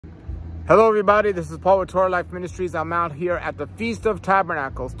Hello everybody, this is Paul with Torah Life Ministries. I'm out here at the Feast of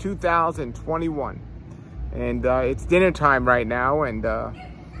Tabernacles 2021. And it's dinner time right now, and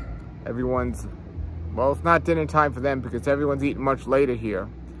everyone's, well, it's not dinner time for them because everyone's eating much later here.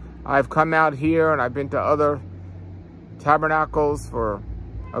 I've come out here and I've been to other tabernacles for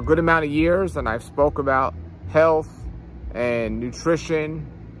a good amount of years, and I've spoke about health and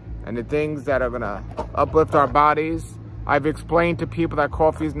nutrition and the things that are gonna uplift our bodies. I've explained to people that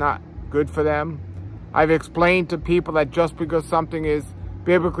coffee is not good for them. I've explained to people that just because something is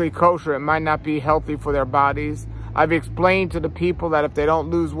biblically kosher, it might not be healthy for their bodies. I've explained to the people that if they don't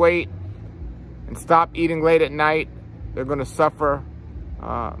lose weight and stop eating late at night, they're going to suffer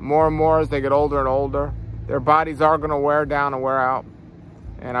more and more as they get older and older. Their bodies are going to wear down and wear out.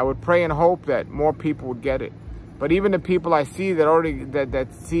 And I would pray and hope that more people would get it. But even the people I see that already that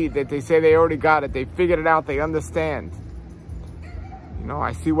they say they already got it, they figured it out, they understand. You know,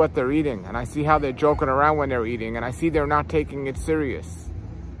 I see what they're eating, and I see how they're joking around when they're eating, and I see they're not taking it serious.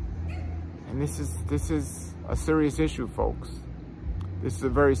 And this is a serious issue, folks. This is a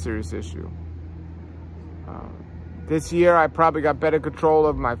very serious issue. This year, I probably got better control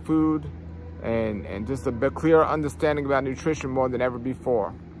of my food and just a bit clearer understanding about nutrition more than ever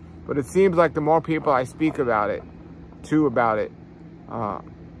before. But it seems like the more people I speak about it, the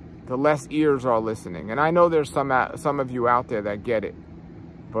less ears are listening. And I know there's some of you out there that get it.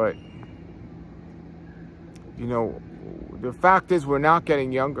 But, you know, the fact is we're not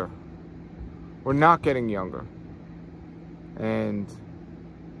getting younger. We're not getting younger. And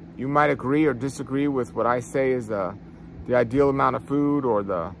you might agree or disagree with what I say is the ideal amount of food or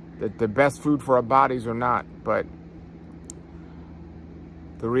the best food for our bodies or not. But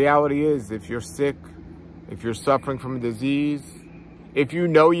the reality is, if you're sick, if you're suffering from a disease, if you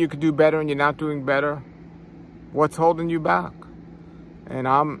know you could do better and you're not doing better, what's holding you back? And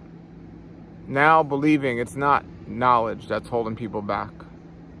I'm now believing it's not knowledge that's holding people back.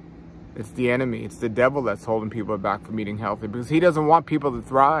 It's the enemy. It's the devil that's holding people back from eating healthy because he doesn't want people to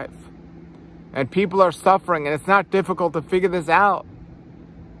thrive. And people are suffering, and it's not difficult to figure this out.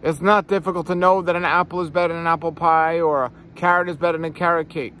 It's not difficult to know that an apple is better than an apple pie or a carrot is better than carrot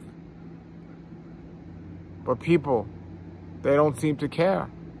cake. But people, they don't seem to care.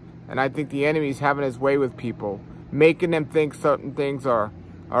 And I think the enemy's having his way with people, making them think certain things are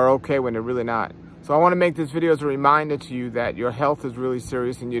okay when they're really not. So I want to make this video as a reminder to you that your health is really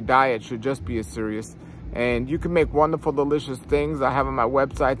serious and your diet should just be as serious. And you can make wonderful, delicious things I have on my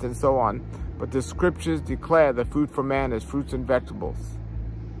website and so on. But the scriptures declare the food for man is fruits and vegetables,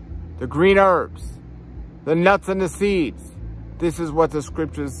 the green herbs, the nuts and the seeds. This is what the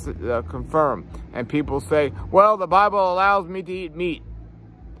scriptures confirm. And people say, well, the Bible allows me to eat meat.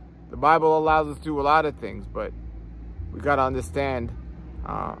 The Bible allows us to do a lot of things, but we got to understand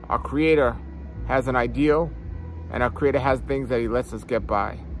our Creator has an ideal, and our Creator has things that He lets us get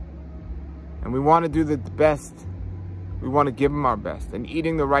by. And we want to do the best. We want to give Him our best. And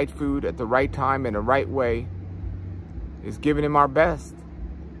eating the right food at the right time in the right way is giving Him our best.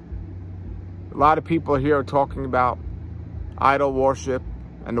 A lot of people here are talking about idol worship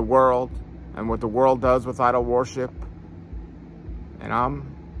and the world and what the world does with idol worship. And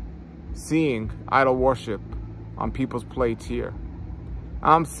I'm seeing idol worship on people's plates here.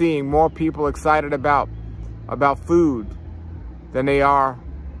 I'm seeing more people excited about food than they are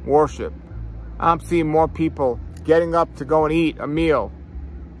worship. I'm seeing more people getting up to go and eat a meal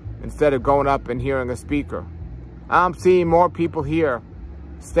instead of going up and hearing a speaker. I'm seeing more people here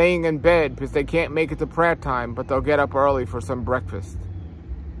staying in bed because they can't make it to prayer time, but they'll get up early for some breakfast.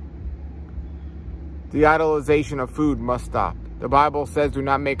 The idolization of food must stop. The Bible says do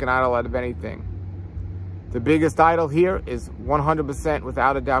not make an idol out of anything. The biggest idol here is 100%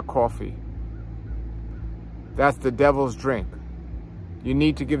 without a doubt coffee. That's the devil's drink. You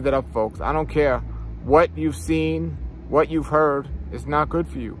need to give that up, folks. I don't care what you've seen, what you've heard, it's not good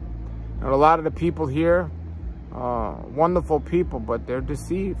for you. And a lot of the people here, wonderful people, but they're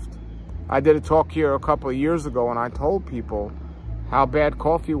deceived. I did a talk here a couple of years ago, and I told people how bad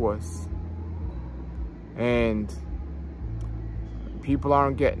coffee was. And people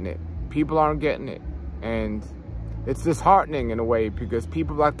aren't getting it. People aren't getting it. And it's disheartening in a way because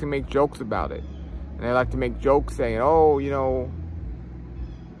people like to make jokes about it. And they like to make jokes saying, oh, you know,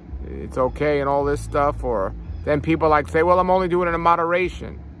 it's okay and all this stuff. Or then people like say, well, I'm only doing it in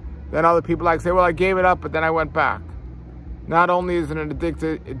moderation. Then other people like say, well, I gave it up, but then I went back. Not only is it an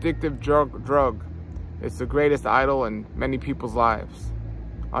addictive drug, it's the greatest idol in many people's lives.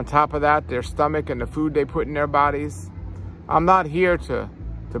 On top of that, their stomach and the food they put in their bodies. I'm not here to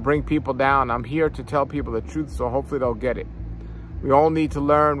bring people down. I'm here to tell people the truth, so hopefully they'll get it. We all need to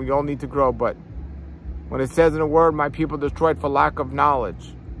learn. We all need to grow. But when it says in the word, my people destroyed for lack of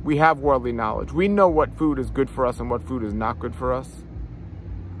knowledge, we have worldly knowledge. We know what food is good for us and what food is not good for us.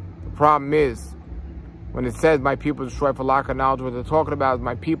 The problem is, when it says my people destroyed for lack of knowledge, what they're talking about is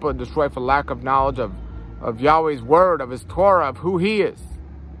my people are destroyed for lack of knowledge of Yahweh's word, of his Torah, of who he is.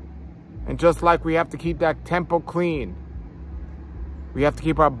 And just like we have to keep that temple clean, we have to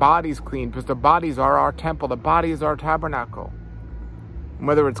keep our bodies clean, because the bodies are our temple. The body is our tabernacle. And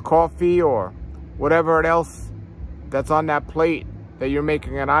whether it's coffee or whatever else that's on that plate that you're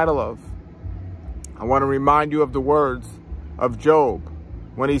making an idol of, I want to remind you of the words of Job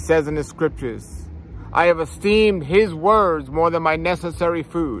when he says in the scriptures, I have esteemed his words more than my necessary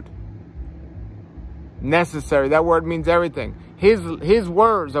food. Necessary, that word means everything. His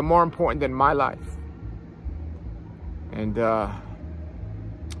words are more important than my life. And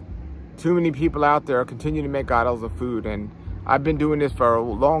too many people out there continue to make idols of food. And I've been doing this for a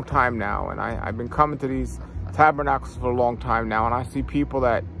long time now. And I've been coming to these tabernacles for a long time now. And I see people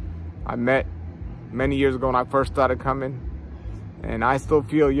that I met many years ago when I first started coming. And I still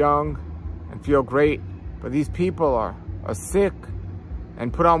feel young and feel great. But these people are sick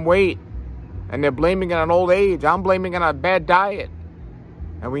and put on weight. And they're blaming it on old age. I'm blaming it on a bad diet.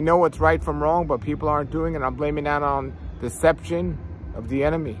 And we know what's right from wrong, but people aren't doing it. I'm blaming that on deception of the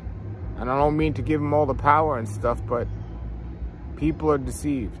enemy. And I don't mean to give them all the power and stuff, but people are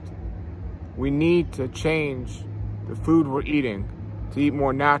deceived. We need to change the food we're eating to eat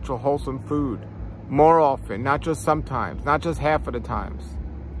more natural, wholesome food more often, not just sometimes, not just half of the times.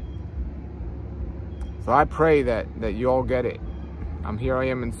 So I pray that you all get it. Here I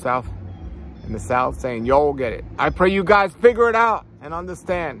am in the South saying, y'all get it. I pray you guys figure it out and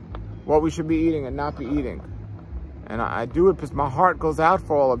understand what we should be eating and not be eating. And I do it because my heart goes out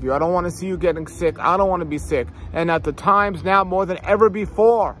for all of you. I don't want to see you getting sick. I don't want to be sick. And at the times now more than ever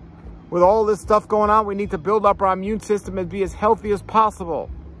before, with all this stuff going on, we need to build up our immune system and be as healthy as possible.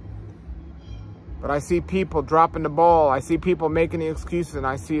 But I see people dropping the ball. I see people making the excuses, and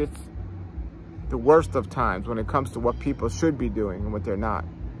I see it's the worst of times when it comes to what people should be doing and what they're not.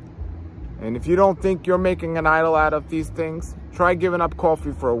 And if you don't think you're making an idol out of these things, try giving up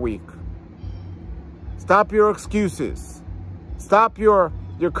coffee for a week. Stop your excuses. Stop your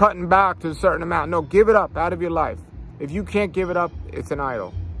cutting back to a certain amount. No, give it up out of your life. If you can't give it up, it's an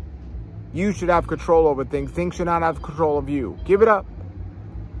idol. You should have control over things. Things should not have control of you. Give it up.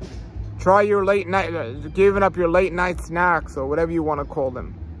 Try your late night, giving up your late night snacks or whatever you want to call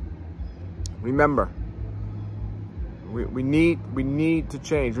them. Remember, we need to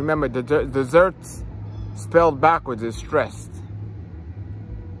change. Remember, desserts spelled backwards is stressed.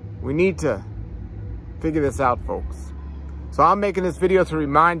 We need to figure this out, folks. So I'm making this video to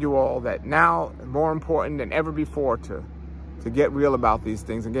remind you all that now, more important than ever before, to get real about these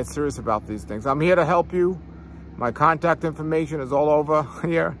things and get serious about these things. I'm here to help you. My contact information is all over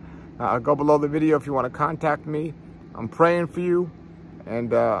here. Go below the video if you want to contact me. I'm praying for you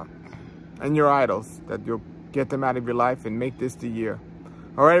and your idols, that you'll get them out of your life and make this the year.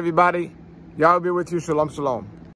 All right, everybody. Yahweh be with you. Shalom, shalom.